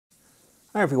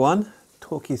Hi everyone,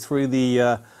 talk you through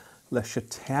the Le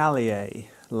Chatelier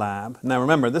lab. Now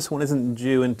remember, this one isn't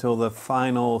due until the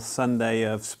final Sunday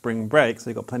of spring break, so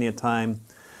you've got plenty of time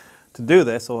to do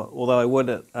this, although I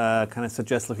would kind of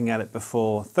suggest looking at it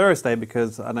before Thursday,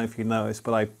 because I don't know if you noticed,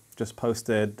 but I just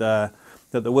posted that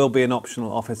there will be an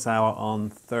optional office hour on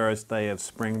Thursday of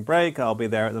spring break. I'll be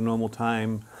there at the normal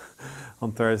time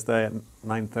on Thursday at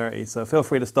 9:30, so feel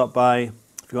free to stop by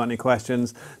if you've got any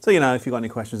questions. So, if you've got any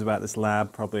questions about this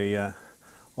lab, probably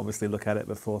obviously look at it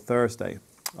before Thursday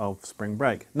of spring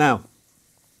break. Now,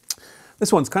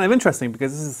 this one's kind of interesting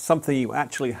because this is something you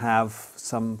actually have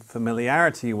some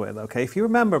familiarity with, okay? If you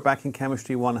remember back in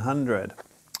Chemistry 100,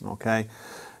 okay,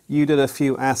 you did a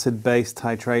few acid-base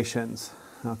titrations,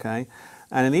 okay?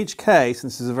 And in each case, and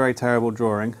this is a very terrible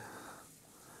drawing,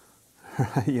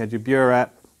 you had your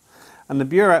burette, and the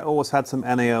burette always had some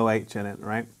NaOH in it,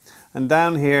 right? And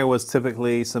down here was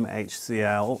typically some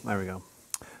HCl, there we go,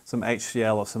 some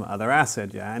HCl or some other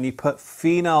acid, yeah? And you put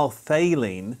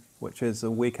phenolphthalein, which is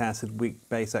a weak acid, weak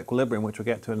base equilibrium, which we'll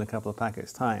get to in a couple of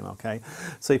packets time, okay?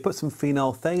 So you put some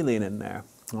phenolphthalein in there,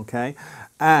 okay?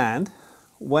 And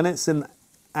when it's in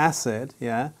acid,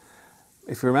 yeah,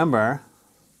 if you remember,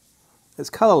 it's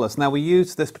colorless. Now we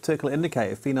use this particular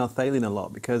indicator, phenolphthalein, a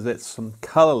lot because it's some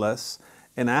colorless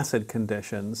in acid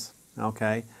conditions,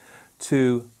 okay,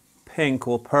 to pink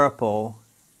or purple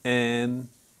in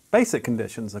basic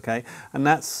conditions, okay? And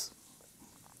that's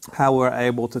how we're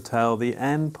able to tell the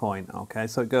end point, okay?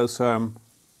 So it goes from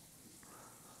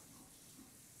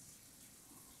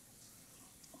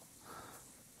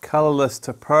colorless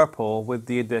to purple with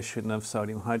the addition of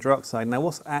sodium hydroxide. Now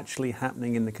what's actually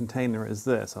happening in the container is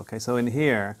this, okay? So in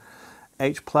here,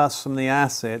 H plus from the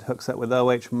acid hooks up with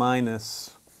OH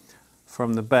minus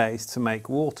from the base to make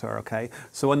water, okay?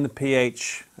 So when the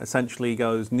pH essentially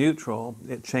goes neutral,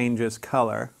 it changes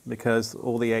color because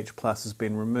all the H plus has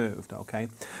been removed, okay?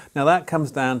 Now that comes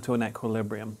down to an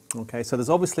equilibrium, okay? So there's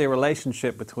obviously a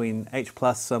relationship between H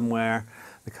plus somewhere,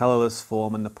 the colorless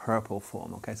form, and the purple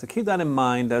form, okay? So keep that in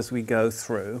mind as we go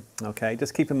through, okay?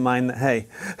 Just keep in mind that, hey,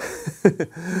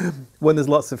 when there's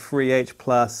lots of free H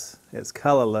plus, it's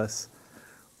colorless.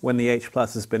 When the H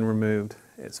plus has been removed,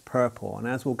 it's purple. And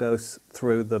as we'll go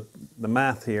through the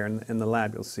math here in the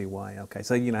lab, you'll see why. Okay,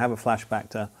 so have a flashback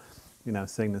to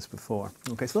seeing this before.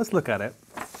 Okay, so let's look at it.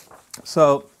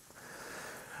 So,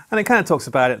 and it kind of talks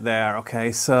about it there.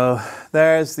 Okay, so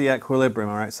there's the equilibrium.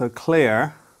 All right, so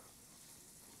clear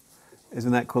is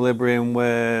in equilibrium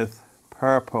with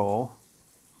purple,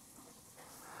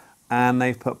 and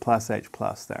they've put plus H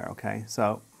plus there. Okay,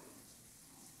 so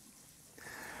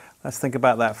let's think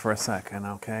about that for a second.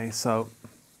 Okay, so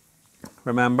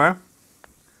remember,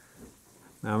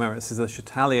 this is a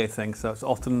Chatelier thing, so it's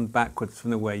often backwards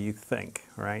from the way you think,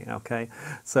 right? Okay,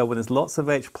 so when there's lots of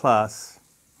H plus,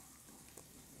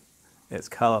 it's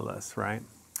colorless, right?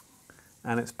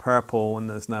 And it's purple when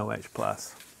there's no H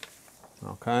plus.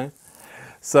 Okay,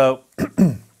 so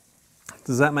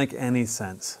does that make any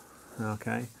sense?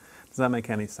 Okay, does that make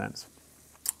any sense?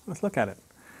 Let's look at it.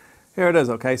 Here it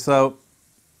is. Okay, so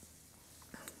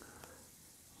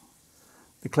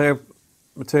the clear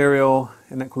material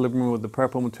in equilibrium with the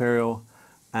purple material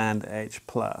and H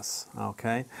plus,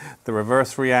 okay? The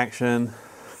reverse reaction,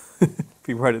 if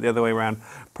you wrote it the other way around,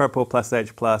 purple plus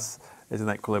H plus is in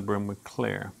equilibrium with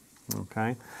clear,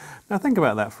 okay? Now think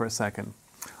about that for a second.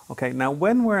 Okay, now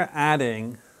when we're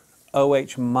adding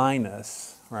OH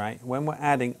minus, right? When we're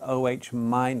adding OH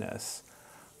minus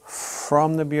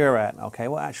from the burette, okay,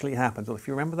 what actually happens? Well, if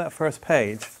you remember that first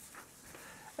page,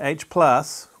 H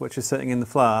plus, which is sitting in the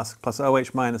flask, plus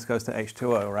OH minus goes to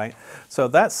H2O, right? So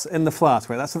that's in the flask,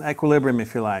 right? That's an equilibrium,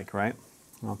 if you like, right?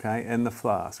 Okay, in the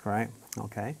flask, right?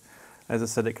 Okay, as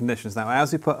acidic conditions. Now,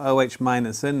 as we put OH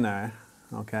minus in there,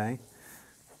 okay,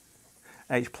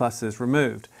 H plus is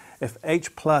removed. If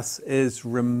H plus is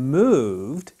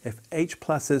removed,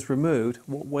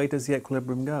 what way does the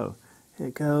equilibrium go?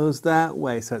 It goes that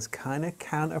way, so it's kind of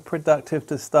counterproductive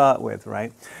to start with,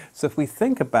 right? So if we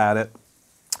think about it,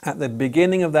 at the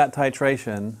beginning of that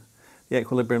titration, the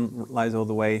equilibrium lies all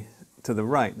the way to the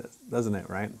right, doesn't it,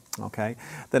 right? Okay.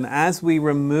 Then as we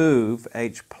remove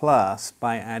H plus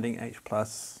by adding as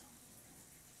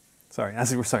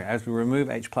we remove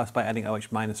H plus by adding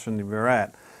OH minus from the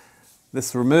burette,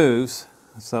 this removes,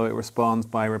 so it responds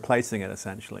by replacing it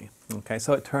essentially. Okay,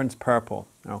 so it turns purple,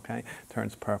 okay,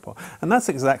 turns purple. And that's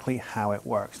exactly how it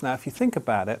works. Now if you think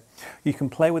about it, you can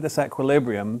play with this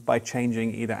equilibrium by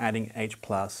changing either adding H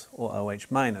plus or OH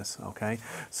minus, okay?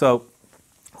 So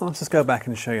let's just go back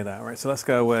and show you that, right? So let's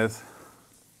go with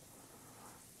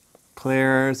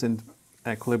clears in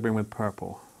equilibrium with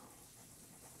purple.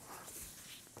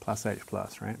 plus H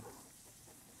plus, right?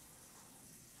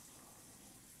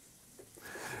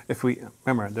 If we,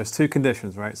 remember, there's two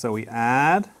conditions, right? So we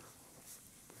add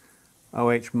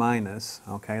OH minus,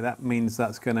 okay, that means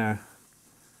that's going to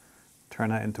turn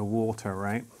that into water,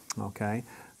 right? Okay,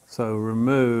 so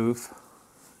remove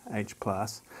H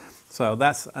plus. So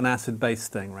that's an acid-base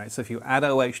thing, right? So if you add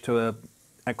OH to a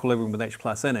equilibrium with H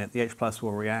plus in it, the H plus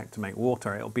will react to make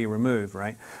water. It'll be removed,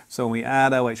 right? So when we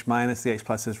add OH minus, the H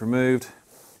plus is removed,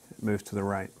 it moves to the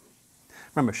right.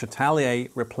 Remember, Chatelier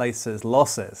replaces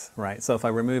losses, right? So if I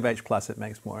remove H plus, it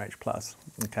makes more H plus,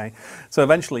 okay? So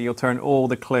eventually you'll turn all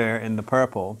the clear into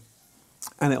purple,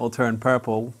 and it will turn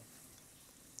purple,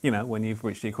 you know, when you've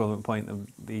reached the equivalent point of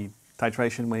the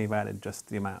titration, when you've added just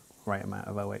the right amount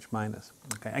of OH minus.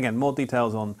 Okay, again, more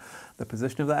details on the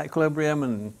position of that equilibrium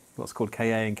and what's called Ka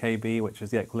and Kb, which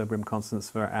is the equilibrium constants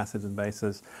for acids and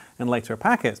bases in later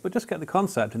packets, but just get the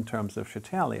concept in terms of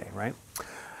Chatelier, right?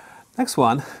 Next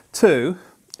one, 2,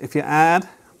 if you add,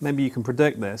 maybe you can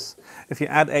predict this, if you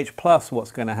add H plus,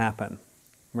 what's going to happen?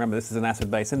 Remember, this is an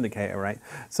acid-base indicator, right?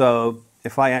 So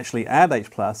if I actually add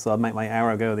H plus, so I'll make my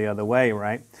arrow go the other way,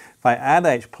 right? If I add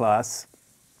H plus,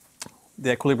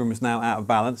 the equilibrium is now out of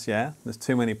balance, yeah? There's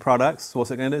too many products. So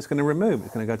what's it going to do? It's going to remove.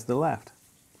 It's going to go to the left.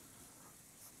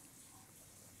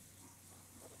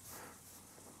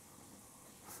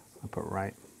 I'll put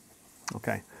right.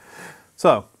 Okay.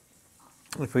 So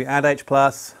if we add H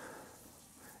plus,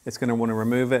 it's going to want to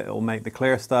remove it. It will make the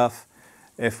clear stuff.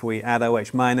 If we add OH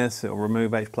minus, it will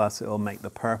remove H plus, it will make the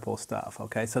purple stuff,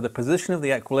 okay? So the position of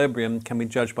the equilibrium can be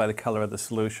judged by the color of the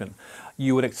solution.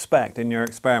 You would expect in your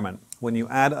experiment, when you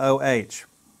add OH,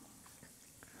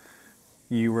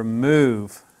 you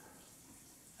remove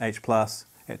H plus,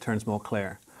 it turns more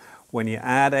clear. When you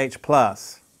add H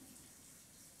plus,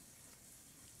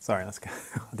 sorry, let's go,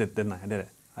 didn't I? I did it.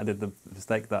 I did the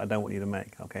mistake that I don't want you to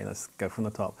make. Okay, let's go from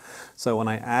the top. So when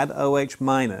I add OH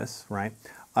minus, right,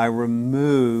 I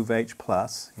remove H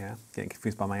plus, yeah, getting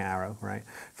confused by my arrow, right?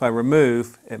 If I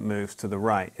remove, it moves to the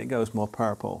right. It goes more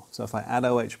purple. So if I add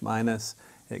OH minus,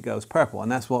 it goes purple. And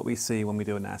that's what we see when we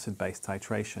do an acid-base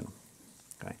titration.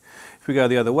 Okay. If we go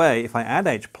the other way, if I add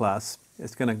H plus,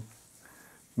 it's going to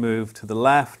move to the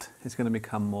left. It's going to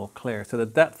become more clear. So the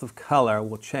depth of color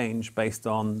will change based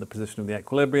on the position of the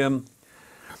equilibrium.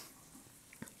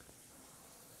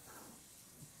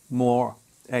 More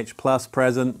H plus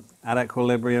present at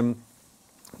equilibrium,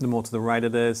 the more to the right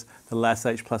it is, the less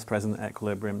H plus present at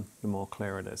equilibrium, the more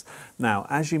clear it is. Now,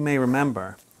 as you may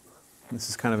remember, this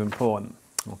is kind of important,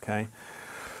 okay?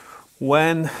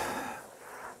 When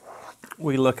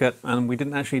we look at, and we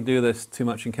didn't actually do this too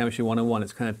much in Chemistry 101,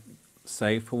 it's kind of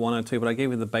saved for 102, but I gave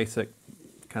you the basic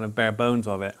kind of bare bones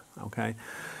of it, okay?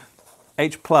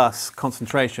 H plus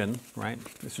concentration, right,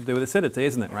 this should do with acidity,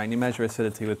 isn't it, right? And you measure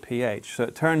acidity with pH. So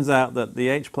it turns out that the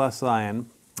H plus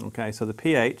ion, okay, so the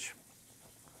pH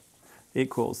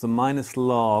equals the minus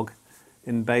log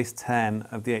in base 10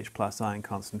 of the H plus ion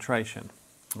concentration,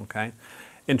 okay?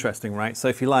 Interesting, right? So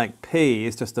if you like, P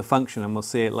is just a function, and we'll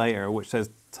see it later, which says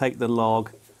take the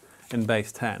log in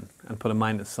base 10 and put a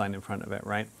minus sign in front of it,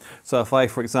 right? So if I,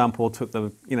 for example, took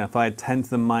the, if I had 10 to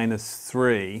the minus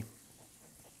 3,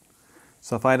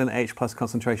 so if I had an H plus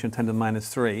concentration of 10 to the minus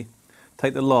 3,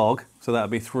 take the log, so that would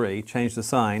be 3, change the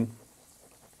sign,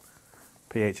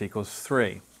 pH equals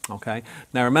 3, okay?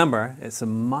 Now remember, it's a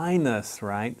minus,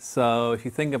 right? So if you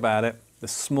think about it, the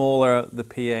smaller the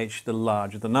pH, the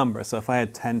larger the number. So if I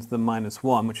had 10 to the minus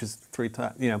 1, which is 3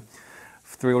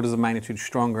 orders of magnitude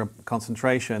stronger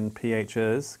concentration, pH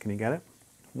is, can you get it?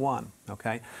 1,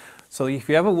 okay? So if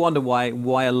you ever wonder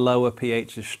why a lower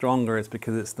pH is stronger, it's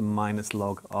because it's the minus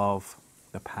log of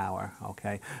the power,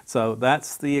 okay? So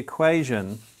that's the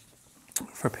equation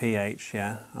for pH,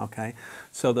 yeah, okay?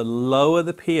 So the lower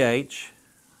the pH,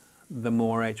 the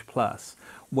more H plus.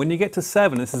 When you get to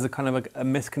 7, this is a kind of a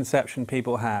misconception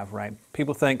people have, right?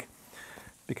 People think,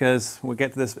 because we'll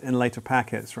get to this in later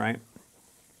packets, right?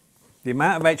 The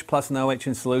amount of H plus and OH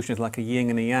in solution is like a yin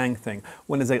and a yang thing.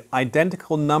 When there's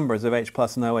identical numbers of H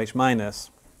plus and OH minus,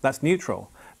 that's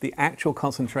neutral. The actual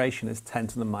concentration is 10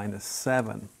 to the minus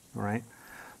 7, right?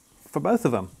 For both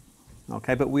of them,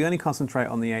 okay? But we only concentrate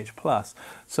on the H plus.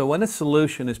 So when a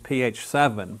solution is pH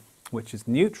 7, which is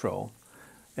neutral,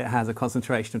 it has a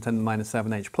concentration of 10 to the minus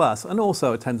 7 H plus, and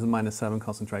also a 10 to the minus 7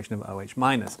 concentration of OH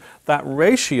minus. That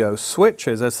ratio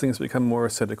switches as things become more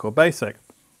acidic or basic.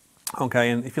 Okay,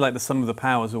 and if you like, the sum of the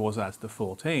powers always adds to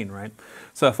 14, right?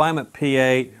 So if I'm at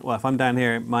pH, well, if I'm down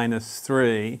here at minus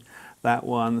 3, that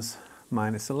one's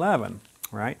minus 11,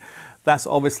 right? That's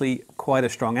obviously quite a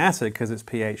strong acid because it's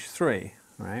pH 3,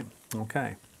 right?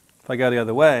 Okay. If I go the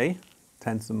other way,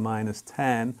 10 to the minus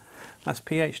 10, that's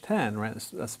pH 10, right?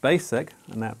 That's basic,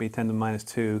 and that'd be 10 to the minus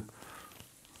 2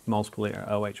 moles per liter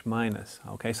OH minus.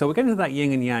 Okay, so we'll get into that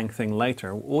yin and yang thing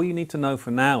later. All you need to know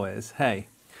for now is, hey,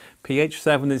 pH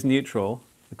 7 is neutral.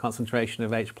 The concentration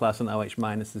of H plus and OH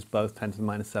minus is both 10 to the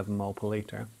minus 7 mole per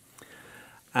liter.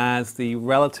 As the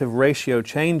relative ratio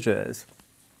changes,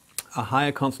 a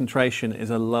higher concentration is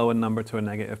a lower number to a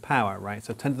negative power, right?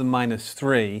 So 10 to the minus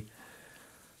 3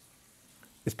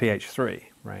 is pH 3,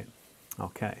 right?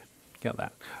 Okay, get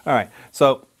that. All right,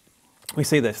 so we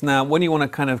see this. Now, when you want to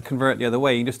kind of convert the other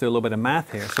way, you can just do a little bit of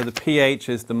math here. So the pH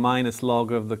is the minus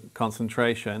log of the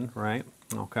concentration, right?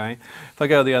 Okay. If I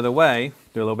go the other way,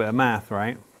 do a little bit of math,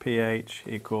 right? pH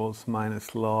equals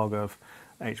minus log of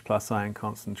H plus ion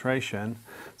concentration.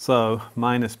 So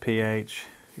minus pH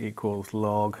equals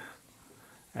log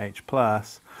H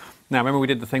plus. Now, remember we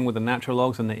did the thing with the natural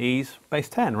logs and the E's? Base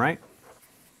 10, right?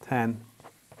 10.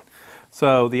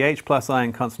 So the H plus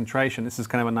ion concentration, this is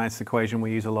kind of a nice equation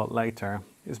we use a lot later,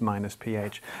 is minus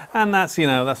pH. And that's, you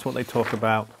know, that's what they talk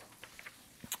about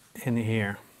in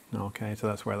here. Okay, so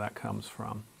that's where that comes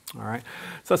from. All right,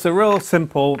 so it's a real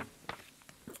simple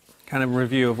kind of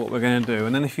review of what we're going to do.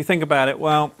 And then if you think about it,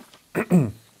 well,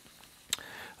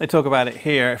 they talk about it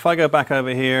here. If I go back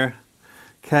over here,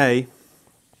 K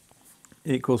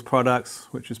equals products,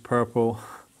 which is purple,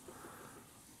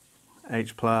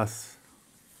 H plus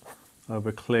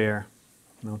over clear,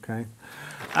 okay?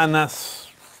 And that's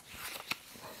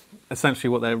essentially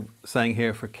what they're saying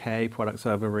here for K, products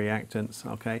over reactants,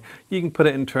 okay? You can put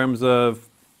it in terms of,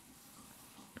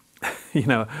 you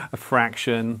know, a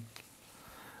fraction,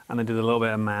 and I did a little bit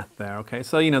of math there, okay?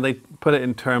 So, you know, they put it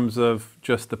in terms of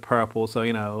just the purple, so,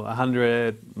 you know,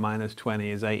 100 minus 20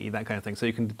 is 80, that kind of thing. So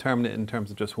you can determine it in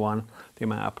terms of just one, the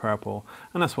amount of purple,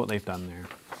 and that's what they've done there,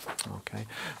 okay?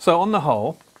 So on the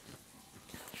whole,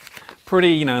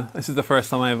 pretty, you know, this is the first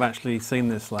time I've actually seen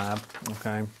this lab,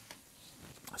 okay?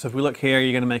 So if we look here,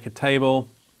 you're going to make a table,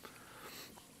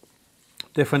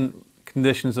 different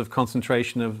conditions of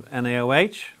concentration of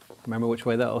NaOH, remember which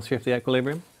way that will shift the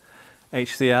equilibrium,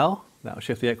 HCl, that will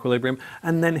shift the equilibrium,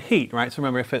 and then heat, right? So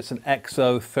remember, if it's an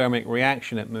exothermic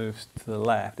reaction, it moves to the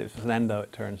left. If it's an endo,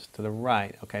 it turns to the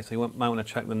right, okay? So you might want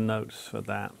to check the notes for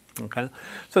that, okay?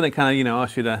 So they kind of, you know,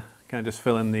 ask you to kind of just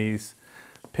fill in these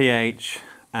pH,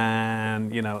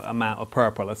 and, you know, amount of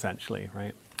purple essentially,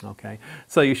 right? Okay,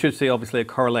 so you should see obviously a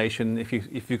correlation if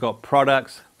you've got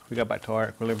products. If we go back to our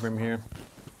equilibrium here,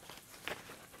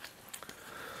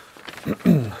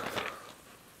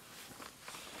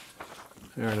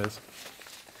 there it is.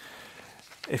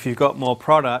 If you've got more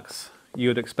products, you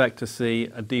would expect to see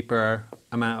a deeper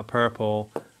amount of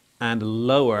purple and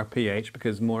lower pH,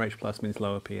 because more H plus means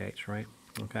lower pH, right?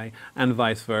 Okay, and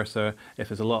vice versa. If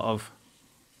there's a lot of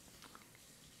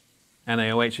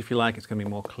NaOH, if you like, it's going to be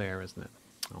more clear, isn't it?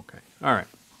 Okay, all right.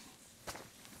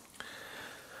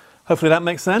 Hopefully that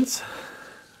makes sense.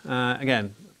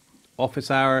 Again,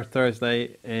 office hour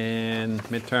Thursday in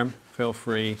midterm. Feel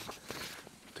free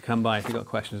to come by if you've got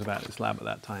questions about this lab at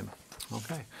that time.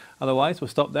 Okay, otherwise we'll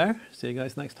stop there. See you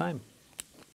guys next time.